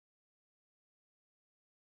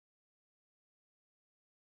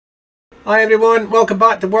Hi everyone, welcome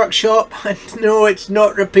back to workshop. And no, it's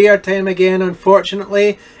not repair time again,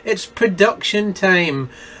 unfortunately. It's production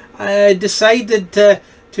time. I decided to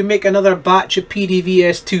make another batch of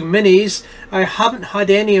PDVS2 minis. I haven't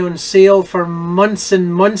had any on sale for months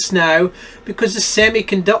and months now because the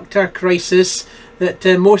semiconductor crisis that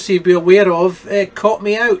most of you will be aware of caught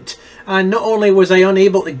me out. And not only was I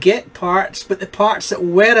unable to get parts, but the parts that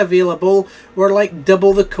were available were like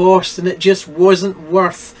double the cost, and it just wasn't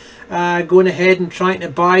worth going ahead and trying to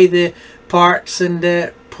buy the parts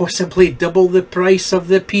and possibly double the price of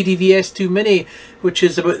the PDVS2 Mini, which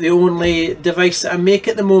is about the only device that I make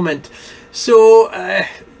at the moment. So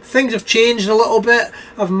things have changed a little bit.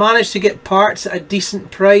 I've managed to get parts at a decent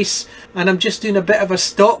price, and I'm just doing a bit of a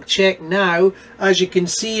stock check now. As you can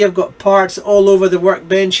see, I've got parts all over the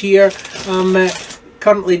workbench here. I'm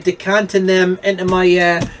currently decanting them into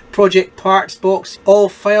my project parts box, all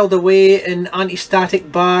filed away in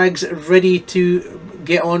anti-static bags, ready to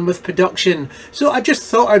get on with production. So I just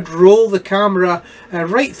thought I'd roll the camera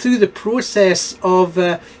right through the process of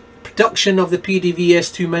production of the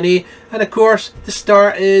PDVS2 Mini, and of course the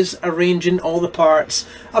start is arranging all the parts.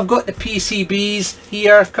 I've got the PCBs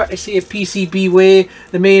here, courtesy of PCB,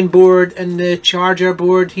 the main board and the charger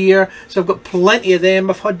board here, so I've got plenty of them.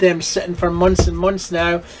 I've had them sitting for months and months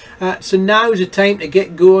now, so now is the time to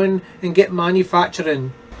get going and get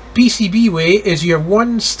manufacturing. PCB is your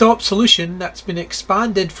one-stop solution that's been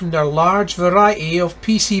expanded from their large variety of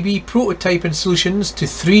PCB prototyping solutions to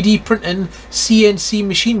 3D printing, CNC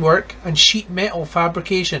machine work and sheet metal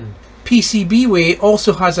fabrication. PCB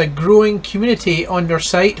also has a growing community on their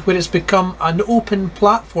site where it's become an open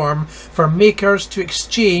platform for makers to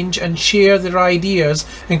exchange and share their ideas,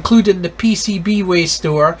 including the PCB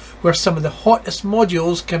store where some of the hottest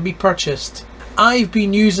modules can be purchased. I've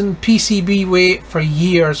been using PCB for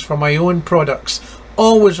years for my own products.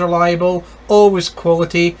 Always reliable, always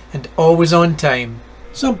quality and always on time.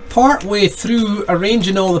 So I'm part way through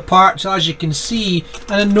arranging all the parts, as you can see,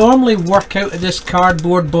 and I normally work out of this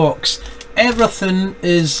cardboard box. Everything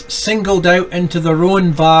is singled out into their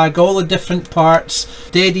own bag, all the different parts,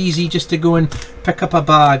 dead easy just to go and pick up a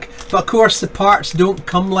bag. But of course the parts don't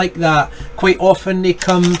come like that. Quite often they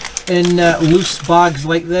come in loose bags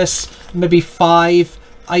like this, maybe 5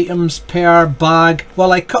 items per bag.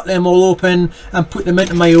 Well, I cut them all open and put them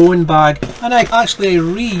into my own bag, and I actually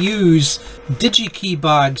reuse DigiKey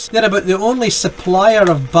bags. They're about the only supplier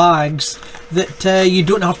of bags that you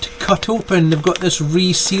don't have to cut open. They've got this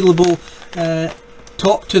resealable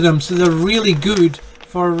top to them, so they're really good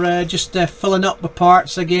for just filling up the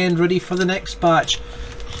parts again, ready for the next batch.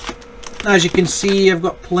 As you can see, I've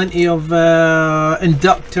got plenty of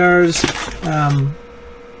inductors,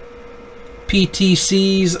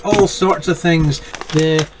 PTCs, all sorts of things.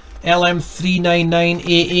 The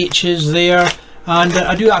LM399AHs there, and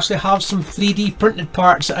I do actually have some 3D printed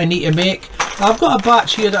parts that I need to make. I've got a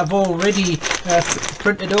batch here that I've already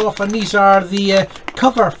printed off, and these are the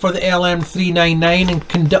cover for the LM399 and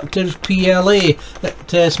conductive PLA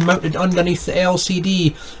that is mounted underneath the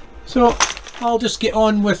LCD. So I'll just get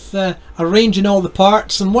on with arranging all the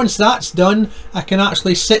parts, and once that's done I can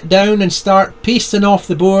actually sit down and start pasting off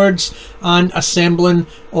the boards and assembling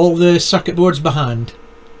all the circuit boards behind.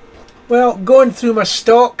 Well, going through my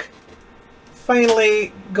stock,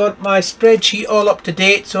 finally got my spreadsheet all up to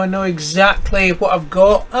date, so I know exactly what I've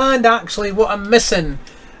got and actually what I'm missing.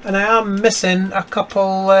 And I am missing a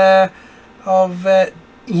couple of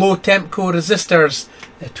low tempo resistors,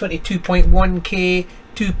 22.1K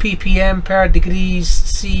 2 ppm per degrees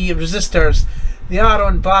C resistors. They are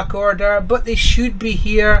on back order, but they should be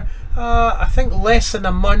here I think less than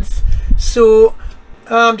a month, so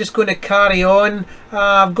I'm just going to carry on.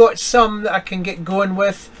 I've got some that I can get going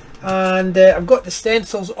with, and I've got the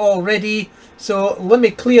stencils already, so let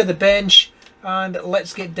me clear the bench and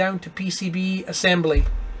let's get down to PCB assembly.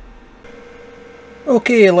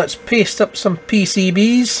 Okay, let's paste up some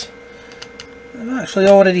PCBs. I've actually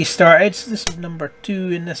already started, so this is number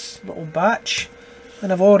 2 in this little batch,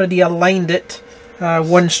 and I've already aligned it.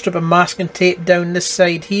 One strip of masking tape down this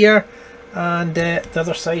side here, and the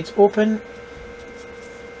other side's open.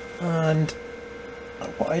 And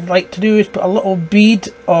what I'd like to do is put a little bead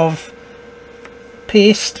of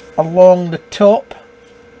paste along the top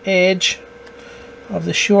edge of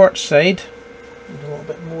the short side. A little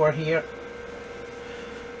bit more here.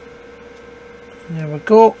 There we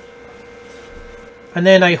go. And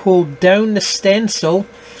then I hold down the stencil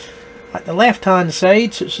at the left hand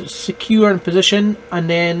side so it's secure in position, and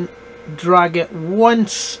then drag it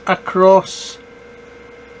once across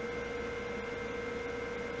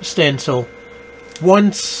the stencil.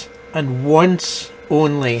 Once and once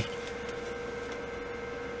only.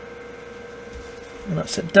 And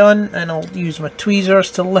that's it done, and I'll use my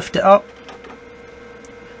tweezers to lift it up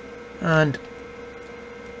and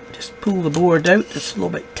just pull the board out. It's a little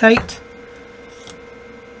bit tight,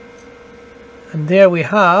 and there we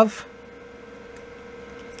have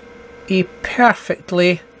a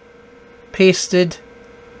perfectly pasted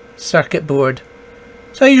circuit board.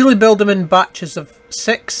 So I usually build them in batches of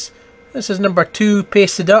 6. This is number 2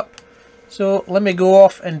 pasted up, so let me go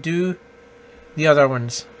off and do the other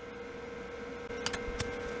ones.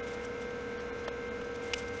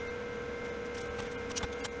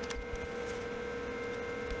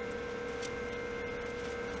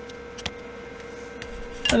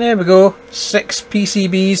 And there we go, 6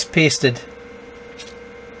 PCBs pasted.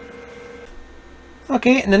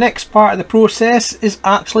 Okay, and the next part of the process is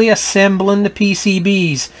actually assembling the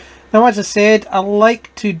PCBs. Now, as I said, I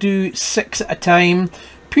like to do 6 at a time,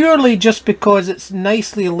 purely just because it's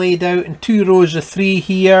nicely laid out in 2 rows of 3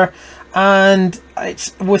 here, and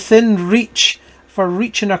it's within reach for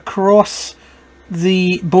reaching across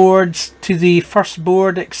the boards to the first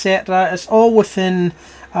board, etc. It's all within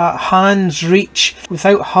hand's reach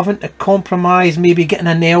without having to compromise, maybe getting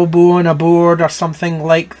an elbow on a board or something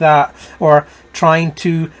like that, or trying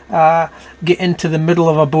to get into the middle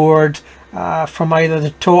of a board from either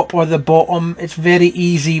the top or the bottom. It's very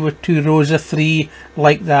easy with 2 rows of 3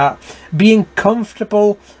 like that. Being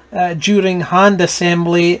comfortable during hand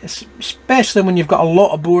assembly, especially when you've got a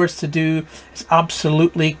lot of boards to do, is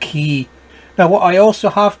absolutely key. Now, what I also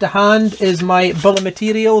have to hand is my bill of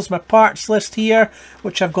materials, my parts list here,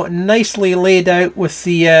 which I've got nicely laid out with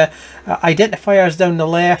the identifiers down the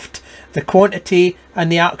left, the quantity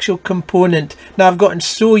and the actual component. Now, I've gotten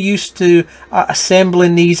so used to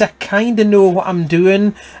assembling these, I kind of know what I'm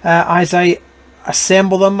doing as I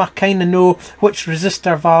assemble them. I kind of know which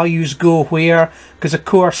resistor values go where, because of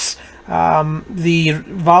course the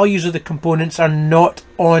values of the components are not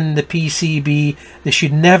on the PCB. They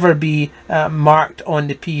should never be marked on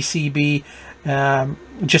the PCB,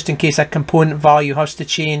 just in case a component value has to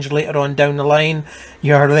change later on down the line.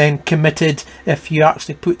 You're then committed if you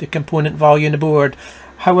actually put the component value on the board.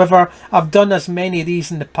 However, I've done as many of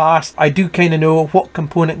these in the past. I do kind of know what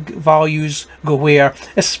component values go where,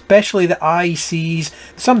 especially the ICs.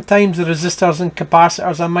 Sometimes the resistors and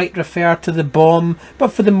capacitors I might refer to the BOM,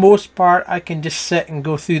 but for the most part I can just sit and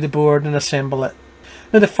go through the board and assemble it.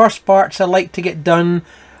 Now, the first parts I like to get done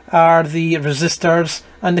are the resistors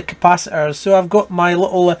and the capacitors. So I've got my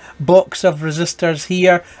little box of resistors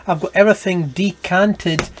here. I've got everything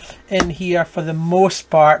decanted in here for the most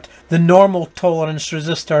part, the normal tolerance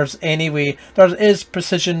resistors anyway. There is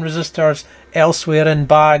precision resistors elsewhere in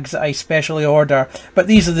bags that I specially order, but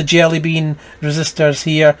these are the jelly bean resistors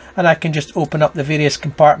here, and I can just open up the various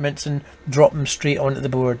compartments and drop them straight onto the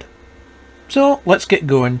board. So let's get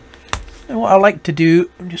going. And what I like to do,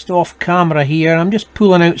 I'm just off camera here, I'm just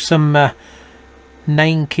pulling out some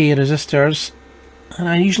 9K resistors, and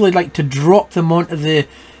I usually like to drop them onto the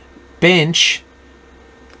bench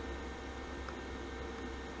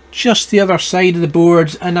just the other side of the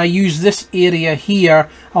boards, and I use this area here.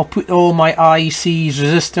 I'll put all my ICs,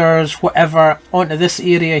 resistors, whatever onto this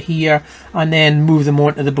area here, and then move them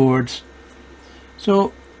onto the boards.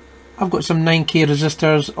 So I've got some 9K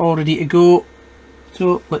resistors all ready to go,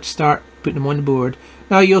 so let's start putting them on the board.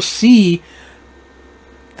 Now, you'll see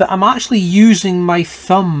that I'm actually using my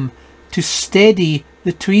thumb to steady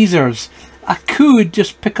the tweezers. I could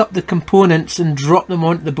just pick up the components and drop them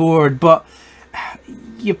onto the board, but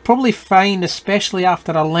you probably find, especially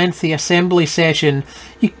after a lengthy assembly session,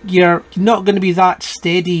 you're not going to be that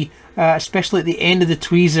steady, especially at the end of the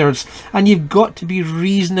tweezers, and you've got to be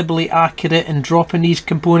reasonably accurate in dropping these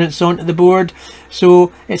components onto the board.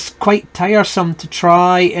 So it's quite tiresome to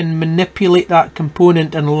try and manipulate that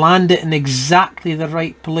component and land it in exactly the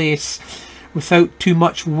right place without too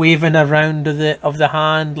much waving around of the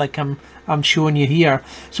hand like I'm showing you here.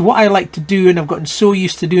 So what I like to do, and I've gotten so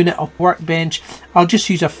used to doing it on workbench, I'll just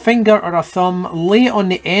use a finger or a thumb, lay it on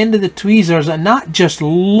the end of the tweezers, and that just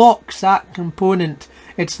locks that component.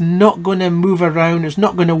 It's not going to move around, it's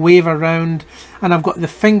not going to wave around, and I've got the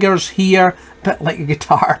fingers here, a bit like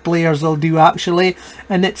guitar players will do actually,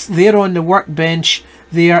 and it's there on the workbench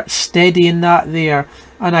there, steadying that there,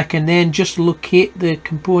 and I can then just locate the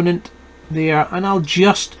component there, and I'll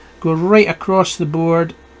just go right across the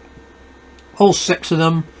board, all 6 of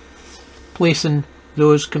them, placing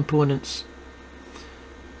those components.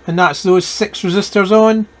 And that's those 6 resistors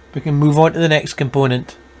on. We can move on to the next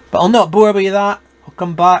component, but I'll not bore with that. I'll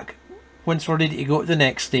come back once we're ready to go to the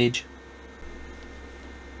next stage.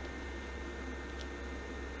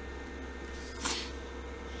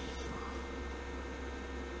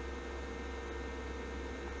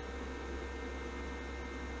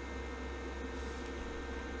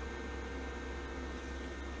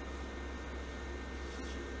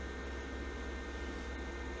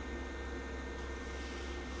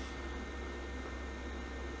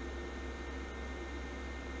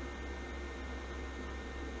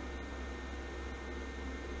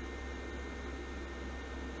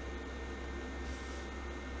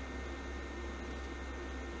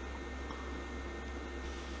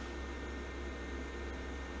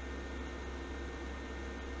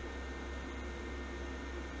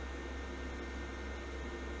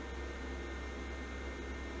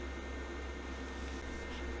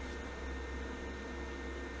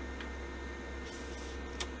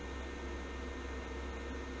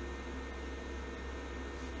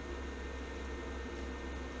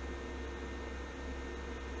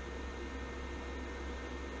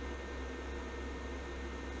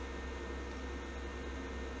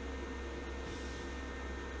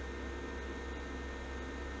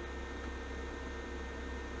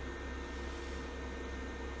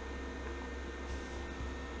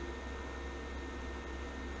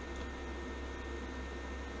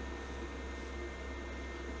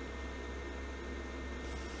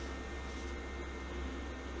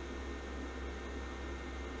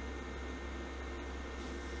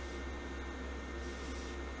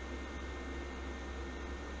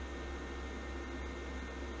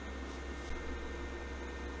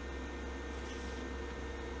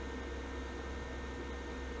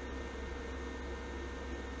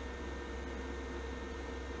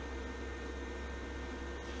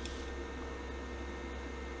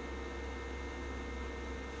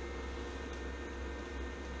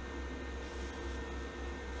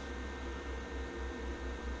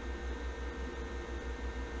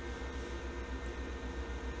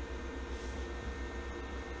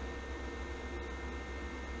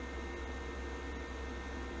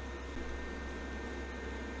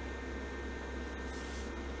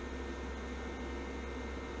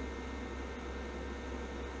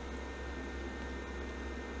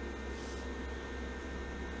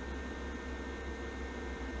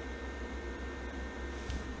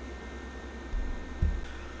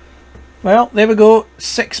 Well, there we go,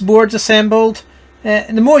 6 boards assembled.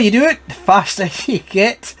 And the more you do it, the faster you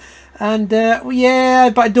get. And well,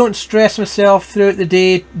 yeah, but I don't stress myself throughout the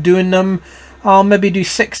day doing them. I'll maybe do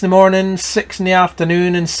 6 in the morning, 6 in the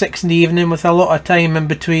afternoon and 6 in the evening, with a lot of time in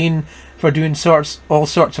between for doing all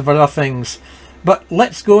sorts of other things. But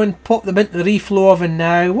let's go and pop them into the reflow oven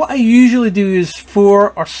now. What I usually do is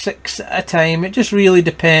 4 or 6 at a time. It just really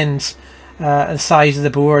depends the size of the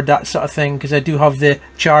board, that sort of thing, because I do have the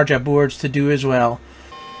charger boards to do as well.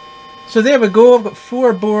 So there we go, I've got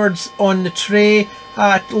 4 boards on the tray.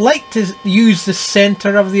 I like to use the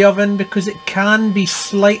centre of the oven because it can be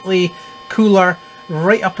slightly cooler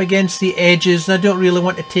right up against the edges, and I don't really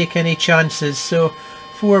want to take any chances. So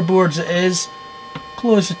 4 boards it is.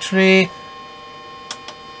 Close the tray,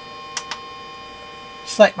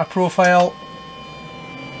 select my profile,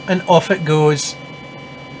 and off it goes.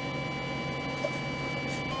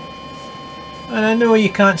 And I know you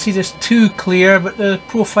can't see this too clear, but the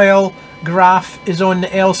profile graph is on the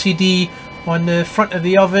LCD on the front of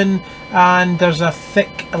the oven, and there's a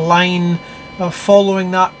thick line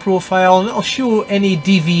following that profile, and it'll show any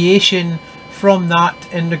deviation from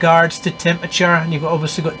that in regards to temperature. And you've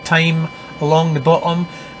obviously got time along the bottom,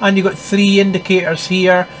 and you've got 3 indicators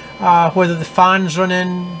here, whether the fan's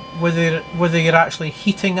running, whether you're actually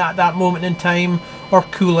heating at that moment in time or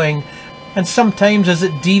cooling. And sometimes as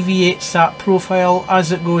it deviates that profile,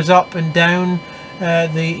 as it goes up and down,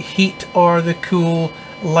 the heat or the cool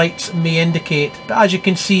lights may indicate. But as you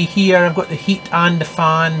can see here, I've got the heat and the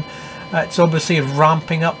fan. It's obviously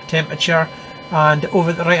ramping up temperature, and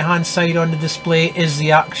over the right hand side on the display is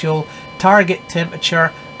the actual target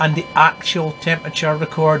temperature and the actual temperature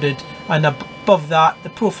recorded, and above that the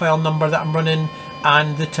profile number that I'm running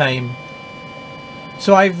and the time.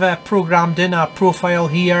 So I've programmed in a profile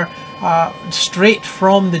here straight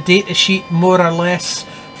from the datasheet, more or less,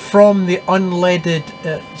 from the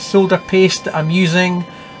unleaded solder paste that I'm using,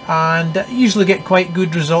 and usually get quite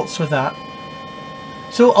good results with that.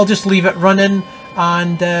 So I'll just leave it running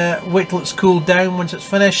and wait till it's cooled down. Once it's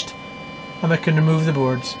finished, and I can remove the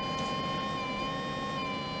boards.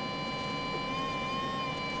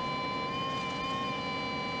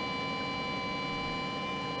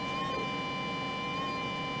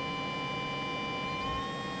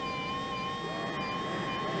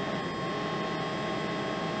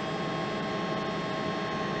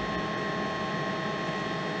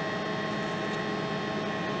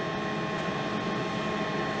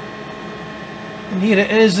 And here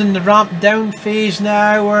it is in the ramp down phase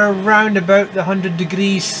now. We're around about the 100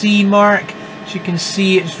 degrees C mark. As you can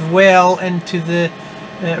see, it's well into the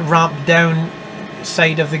ramp down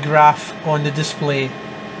side of the graph on the display.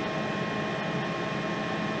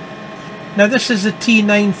 Now this is a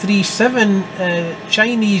T937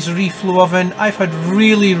 Chinese reflow oven. I've had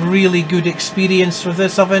really good experience with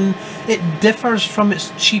this oven. It differs from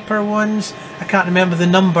its cheaper ones. I can't remember the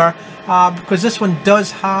number, because this one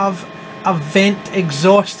does have a vent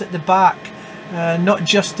exhaust at the back, not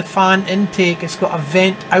just the fan intake. It's got a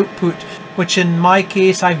vent output, which in my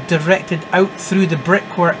case I've directed out through the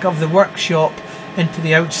brickwork of the workshop into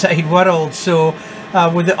the outside world. So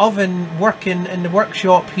with the oven working in the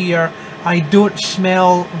workshop here, I don't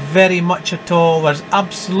smell very much at all. There's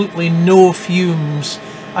absolutely no fumes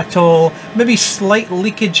at all. Maybe slight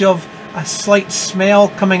leakage of a slight smell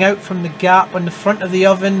coming out from the gap on the front of the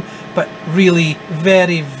oven, but really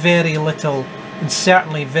very little, and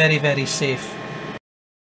certainly very safe.